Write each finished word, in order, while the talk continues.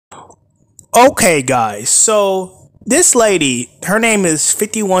Okay, guys, so this lady, her name is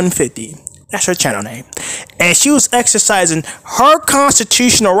 5150. That's her channel name. And she was exercising her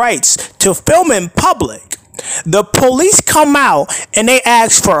constitutional rights to film in public. The police come out and they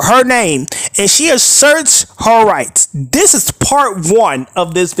ask for her name and she asserts her rights. This is part one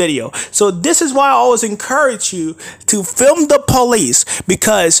of this video. So this is why I always encourage you to film the police,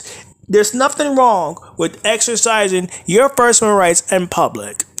 because there's nothing wrong with exercising your First Amendment rights in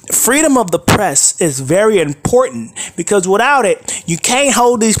public. Freedom of the press is very important, because without it, you can't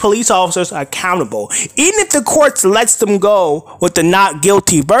hold these police officers accountable. Even if the courts lets them go with the not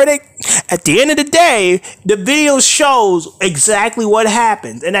guilty verdict, at the end of the day, the video shows exactly what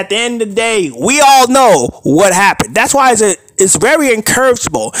happened. And at the end of the day, we all know what happened. That's why it's very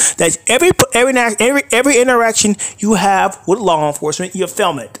encourageable that every interaction you have with law enforcement, you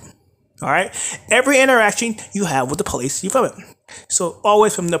film it. All right? Every interaction you have with the police, you film it. So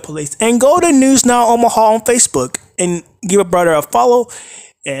always from the police. And go to News Now Omaha on Facebook and give a brother a follow,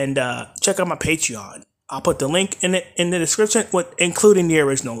 and check out my Patreon. I'll put the link in the description, with including the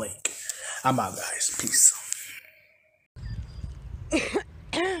original link. I'm out, guys. Peace.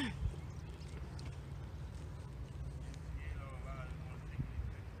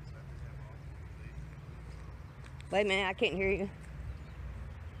 Wait a minute, I can't hear you.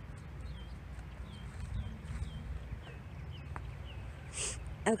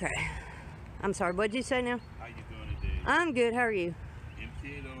 Okay. I'm sorry, what did you say now? How you doing today? I'm good, how are you?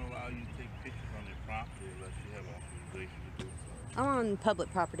 MTA don't allow you to take pictures on their property unless you have authorization to do so. I'm on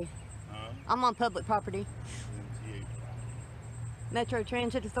public property. Huh? I'm on public property. MTA property. Metro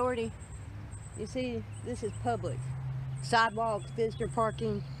Transit Authority. You see, this is public. Sidewalks, visitor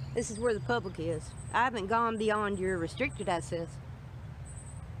parking. This is where the public is. I haven't gone beyond your restricted access.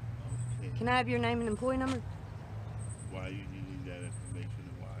 Okay. Can I have your name and employee number? Why are you needing that information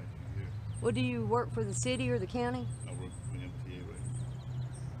and why are you here? Well, do you work for the city or the county? I work for MTA right now.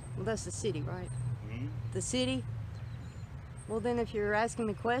 Well, that's the city, right? Hmm? The city? Well, then if you're asking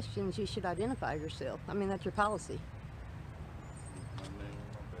me questions, you should identify yourself. I mean, that's your policy. My name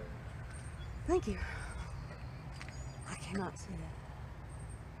on my bag. Thank you. I cannot see that.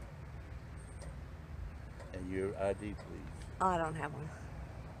 And your ID, please. I don't have one.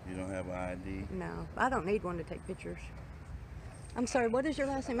 You don't have an ID? No, I don't need one to take pictures. I'm sorry, what is your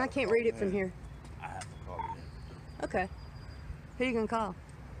last name? I can't read it from here. I have to call you in. Okay. Who are you going to call?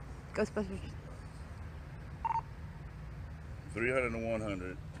 Ghostbusters? 300 and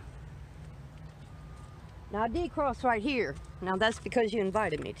 100. Now, I did cross right here. Now, that's because you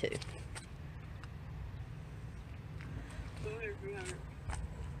invited me to.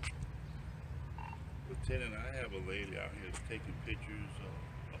 Lieutenant, I have a lady out here taking pictures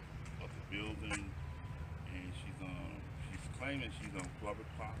of the building, and she's claiming she's on public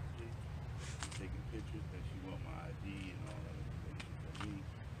property. She's taking pictures, and she wants my ID and all that information from me.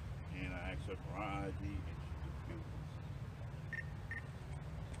 And I asked her for her ID, and she refused.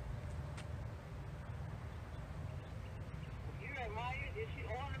 You admired, is she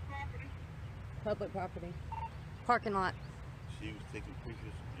on the property? Public property. Parking lot. She was taking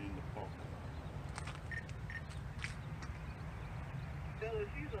pictures in the parking lot. So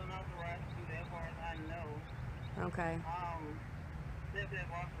she's unauthorized to do that, as far as I know. Okay. They have to have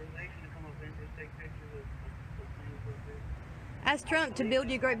authorization to come up and just take pictures of things like this. Ask Trump to build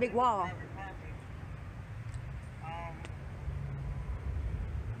you a great big wall. Private property.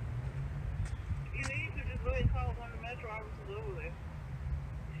 You need to just go ahead and call one of the metro officers over there.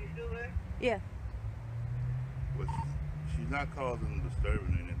 Is she still there? Yeah. But she's not causing disturbance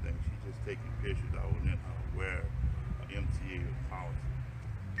or anything. She's just taking pictures. I wasn't aware of MTA policy.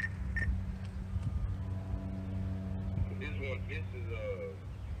 This is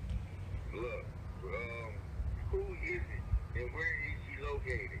look, who is it and where is she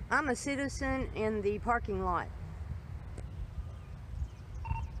located? I'm a citizen in the parking lot.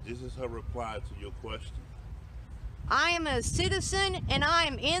 This is her reply to your question. I am a citizen and I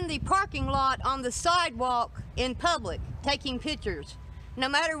am in the parking lot on the sidewalk in public taking pictures. No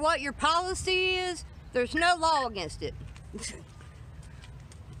matter what your policy is, there's no law against it.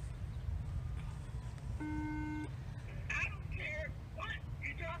 I don't care what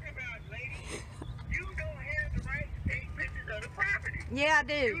you're talking about, lady. You don't have the right to take pictures of the property. Yeah,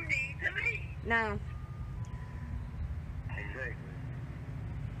 I You do. need to leave. No. Exactly.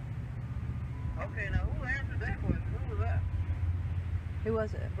 Okay, now who answered that question? Who was that? Who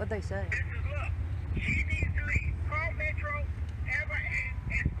was it? What'd they say? This is look. She needs to leave. Call Metro, have her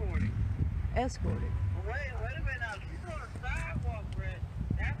escorted. Escorted. Wait a minute now. She's on the sidewalk, Brett.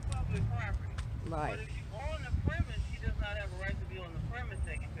 That's public property. Right. But if she's on the premise, she does not have a right to be on the premise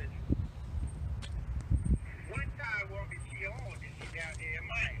taking pictures.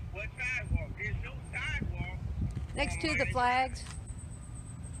 Next to the flags.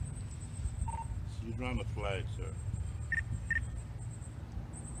 She's around the flag, sir.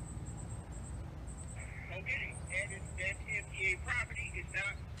 Okay, that MTA property is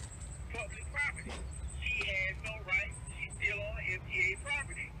not public property. She has no right. She's still on MTA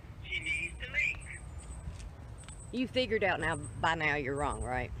property. She needs to leave. You figured out by now you're wrong,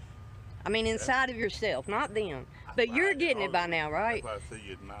 right? I mean, inside of yourself, not them. But you're getting it by now, right? That's why I say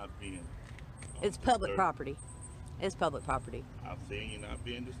you're not being. It's public property. It's public property. I'm saying you're not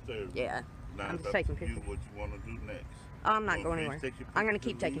being disturbed. Yeah. Now I'm it's just up taking to you pictures. what you want to do next. I'm not You going wanna anywhere. finish, take your I'm going to pictures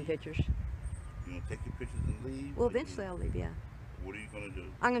keep and taking leave? pictures. You gonna take your pictures and leave? Well, Or you eventually I'll leave, yeah. What are you gonna do?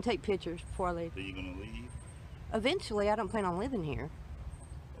 I'm going to take pictures before I leave. Then you're gonna leave? Eventually, I don't plan on living here.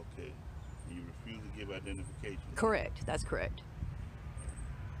 Okay. You refuse to give identification. Correct. That's correct.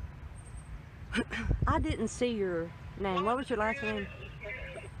 I didn't see your name. What was your last name?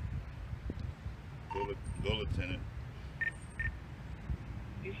 Go, Lieutenant.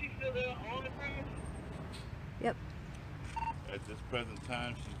 Is she still there on the premise? Yep. At this present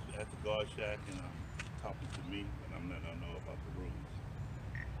time, she's at the guard shack and talking to me, and I'm letting her know about the rules.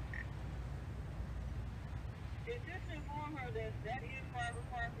 Just inform her that that is private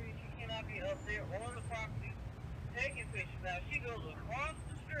property. She cannot be up there on the property taking pictures. Now, she goes across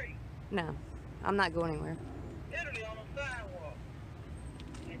the street, No, I'm not going anywhere. literally on the sidewalk,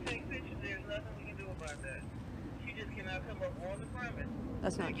 and take pictures. There's nothing we can do about that. She just cannot come up on the premise.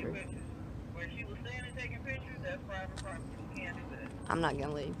 That's not taking true. Pictures. Where she was standing taking pictures, that's private property. She can't do that I'm not going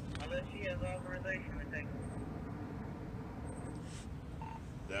to leave. unless she has authorization to take them.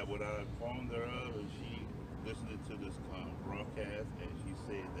 That what I informed her of, and she listened to this broadcast, and she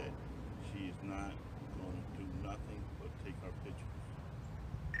said that she is not going to do nothing but take her pictures.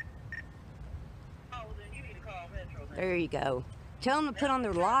 Oh, well, then you need to call Metro then. There you go. Tell them to put on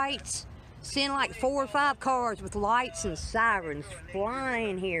their lights. Send like 4 or 5 cars with lights and sirens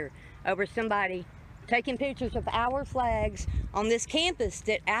flying here over somebody taking pictures of our flags on this campus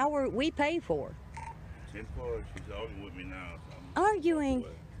that we pay for. 10 cars, she's arguing with me now. So I'm Arguing? walking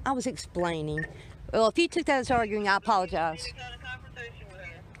away. I was explaining. Well, if you took that as arguing, I apologize. You had a conversation with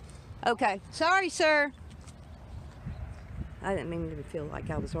her. Okay. Sorry, sir. I didn't mean to feel like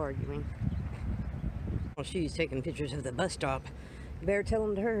I was arguing. Well, she's taking pictures of the bus stop. You better tell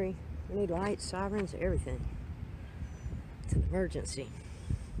them to hurry. We need lights, sirens, everything. It's an emergency.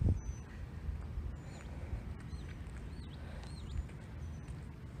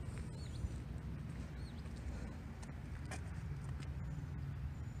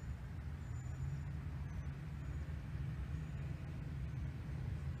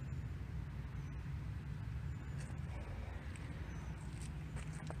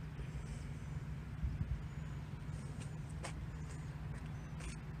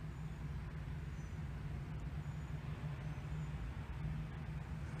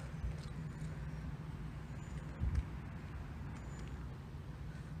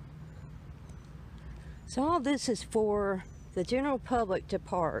 So all this is for the general public to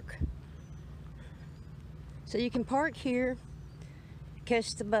park. So you can park here,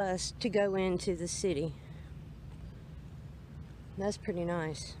 catch the bus to go into the city. That's pretty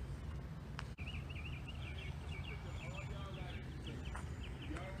nice.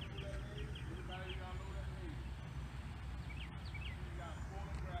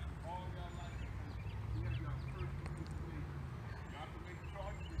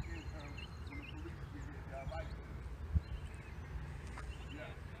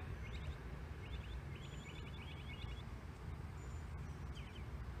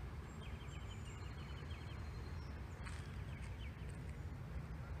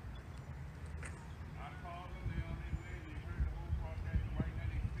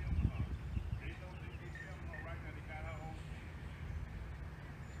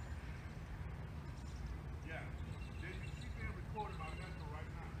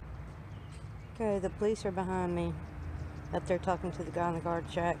 Okay, the police are behind me. Up there talking to the guy in the guard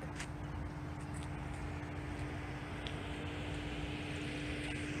shack.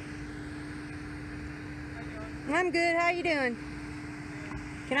 I'm good. How you doing?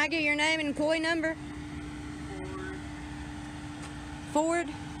 Can I get your name and employee number? Ford?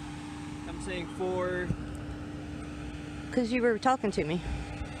 I'm saying Ford. Because you were talking to me.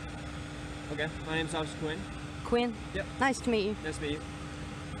 Okay, my name's Officer Quinn. Quinn? Yep. Nice to meet you. Nice to meet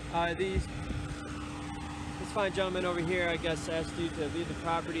you. This fine gentleman over here, I guess, asked you to leave the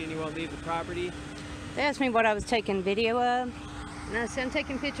property, and you won't leave the property. They asked me what I was taking video of. And I said I'm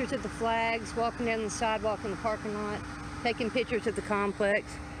taking pictures of the flags, walking down the sidewalk in the parking lot, taking pictures of the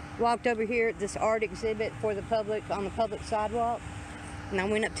complex. Walked over here at this art exhibit for the public on the public sidewalk. And I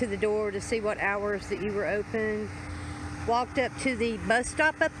went up to the door to see what hours that you were open. walked up to the bus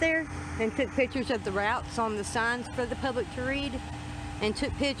stop up there and took pictures of the routes on the signs for the public to read and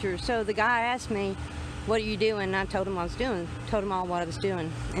took pictures. So the guy asked me, what are you doing? And I told him what I was doing, told him all what I was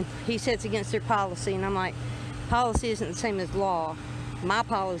doing. And he said it's against their policy. And I'm like, policy isn't the same as law. My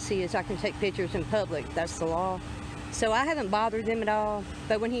policy is I can take pictures in public. That's the law. So I haven't bothered him at all.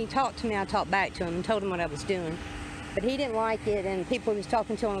 But when he talked to me, I talked back to him and told him what I was doing. But he didn't like it, and people he was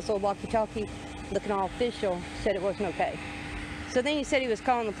talking to on his little walkie-talkie, looking all official, said it wasn't okay. So then he said he was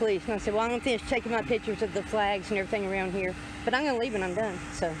calling the police, and I said, well, I'm going to finish taking my pictures of the flags and everything around here, but I'm going to leave when I'm done,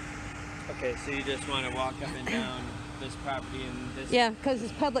 so. Okay, so you just want to walk up and down this property and this? Yeah, because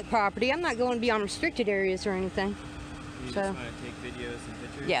it's public property. I'm not going to be on restricted areas or anything. You just want to take videos and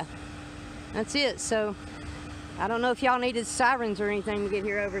pictures? Yeah, that's it. So I don't know if y'all needed sirens or anything to get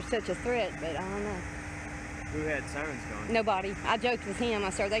here over such a threat, but I don't know. Who had sirens going? Nobody. I joked with him. I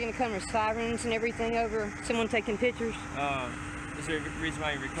said, are they going to come with sirens and everything over someone taking pictures? Is there a reason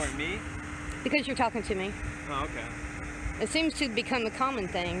why you're recording me? Because you're talking to me. Oh, okay. It seems to become a common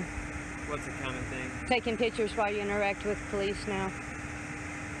thing. What's a common thing? Taking pictures while you interact with police now.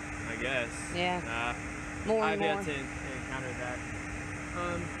 I guess. Yeah. More and more. I've yet to encounter that.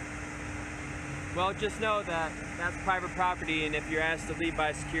 Well, just know that that's private property, and if you're asked to leave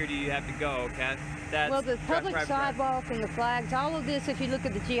by security, you have to go, okay? Well, the public sidewalk and the flags, all of this, if you look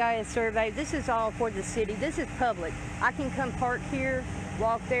at the GIS survey, this is all for the city. This is public. I can come park here,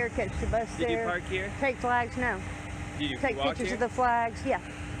 walk there, catch the bus there. Did you park here? Take flags? No. Do you take walk pictures here? of the flags? Yeah.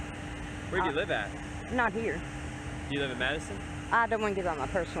 Where do you live at? Not here. Do you live in Madison? I don't want to give out my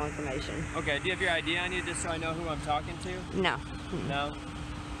personal information. Okay, do you have your ID on you just so I know who I'm talking to? No. No?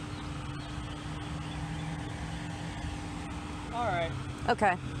 Alright.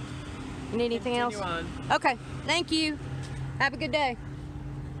 Okay. You need anything else? On. Okay. Thank you. Have a good day.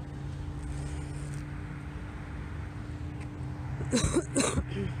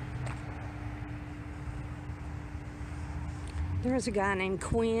 There was a guy named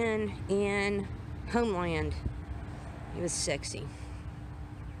Quinn in Homeland. He was sexy.